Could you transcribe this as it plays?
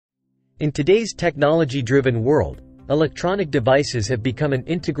In today's technology-driven world, electronic devices have become an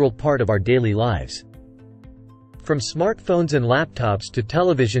integral part of our daily lives. From smartphones and laptops to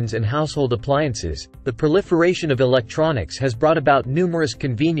televisions and household appliances, the proliferation of electronics has brought about numerous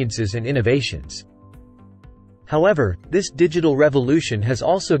conveniences and innovations. However, this digital revolution has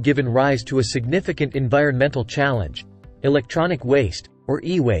also given rise to a significant environmental challenge: electronic waste, or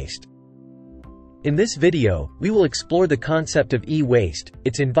e-waste. In this video, we will explore the concept of e-waste,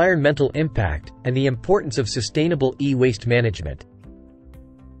 its environmental impact, and the importance of sustainable e-waste management.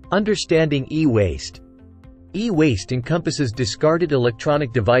 Understanding e-waste. E-waste encompasses discarded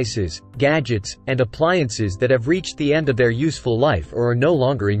electronic devices, gadgets, and appliances that have reached the end of their useful life or are no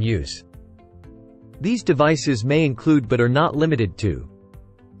longer in use. These devices may include but are not limited to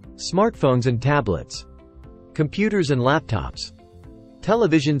smartphones and tablets, computers and laptops,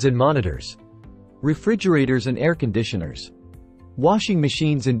 televisions and monitors, refrigerators and air conditioners, washing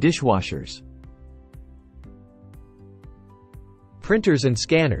machines and dishwashers, printers and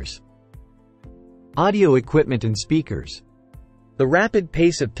scanners, audio equipment and speakers. The rapid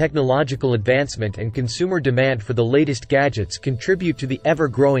pace of technological advancement and consumer demand for the latest gadgets contribute to the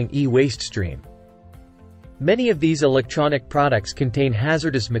ever-growing e-waste stream. Many of these electronic products contain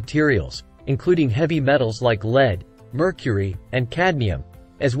hazardous materials, including heavy metals like lead, mercury, and cadmium,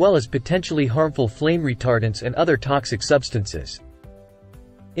 as well as potentially harmful flame retardants and other toxic substances.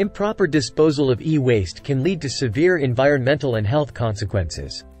 Improper disposal of e-waste can lead to severe environmental and health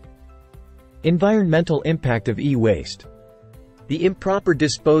consequences. Environmental impact of e-waste. The improper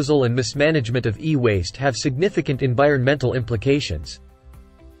disposal and mismanagement of e-waste have significant environmental implications.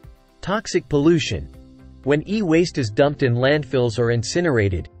 Toxic pollution. When e-waste is dumped in landfills or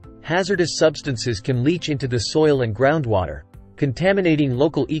incinerated, hazardous substances can leach into the soil and groundwater, contaminating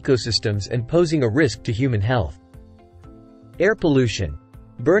local ecosystems and posing a risk to human health. Air pollution.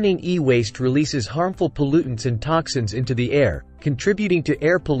 Burning e-waste releases harmful pollutants and toxins into the air, contributing to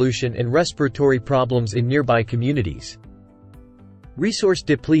air pollution and respiratory problems in nearby communities. Resource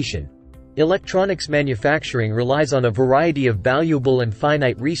depletion. Electronics manufacturing relies on a variety of valuable and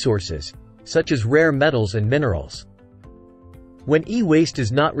finite resources, such as rare metals and minerals. When e-waste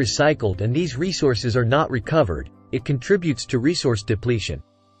is not recycled and these resources are not recovered, it contributes to resource depletion.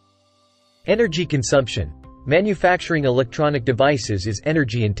 Energy consumption. Manufacturing electronic devices is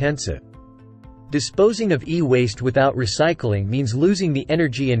energy-intensive. Disposing of e-waste without recycling means losing the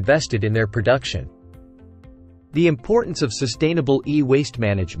energy invested in their production. The importance of sustainable e-waste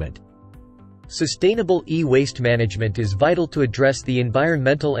management. Sustainable e-waste management is vital to address the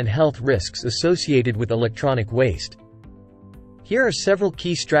environmental and health risks associated with electronic waste. Here are several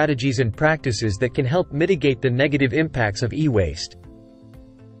key strategies and practices that can help mitigate the negative impacts of e-waste.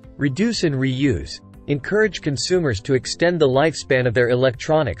 Reduce and reuse. Encourage consumers to extend the lifespan of their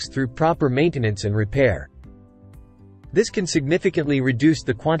electronics through proper maintenance and repair. This can significantly reduce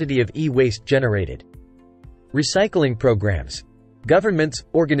the quantity of e-waste generated. Recycling programs. Governments,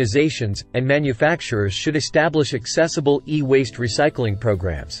 organizations, and manufacturers should establish accessible e-waste recycling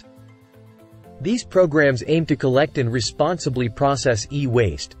programs. These programs aim to collect and responsibly process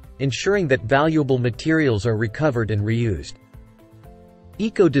e-waste, ensuring that valuable materials are recovered and reused.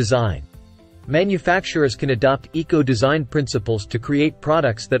 Eco-design. Manufacturers can adopt eco-design principles to create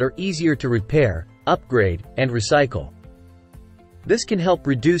products that are easier to repair, upgrade, and recycle. This can help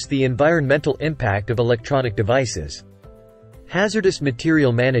reduce the environmental impact of electronic devices. Hazardous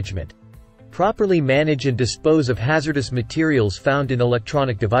material management. Properly manage and dispose of hazardous materials found in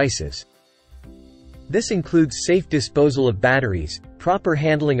electronic devices. This includes safe disposal of batteries, proper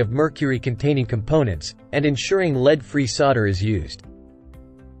handling of mercury-containing components, and ensuring lead-free solder is used.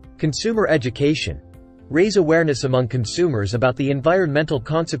 Consumer education. Raise awareness among consumers about the environmental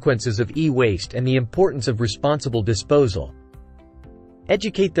consequences of e-waste and the importance of responsible disposal.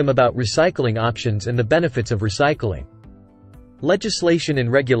 Educate them about recycling options and the benefits of recycling. Legislation and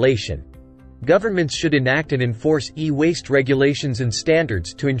regulation. Governments should enact and enforce e-waste regulations and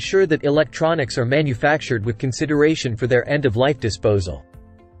standards to ensure that electronics are manufactured with consideration for their end-of-life disposal.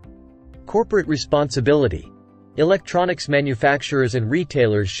 Corporate responsibility. Electronics manufacturers and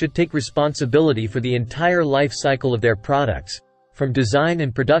retailers should take responsibility for the entire life cycle of their products, from design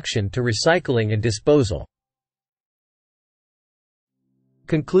and production to recycling and disposal.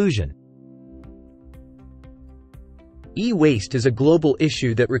 Conclusion. E-waste is a global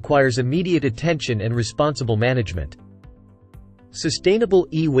issue that requires immediate attention and responsible management. Sustainable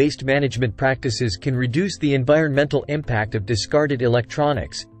e-waste management practices can reduce the environmental impact of discarded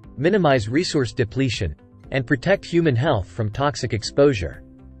electronics, minimize resource depletion, and protect human health from toxic exposure.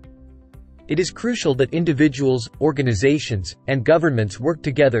 It is crucial that individuals, organizations, and governments work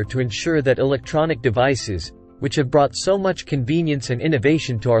together to ensure that electronic devices, which have brought so much convenience and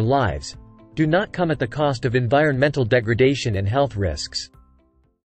innovation to our lives, do not come at the cost of environmental degradation and health risks.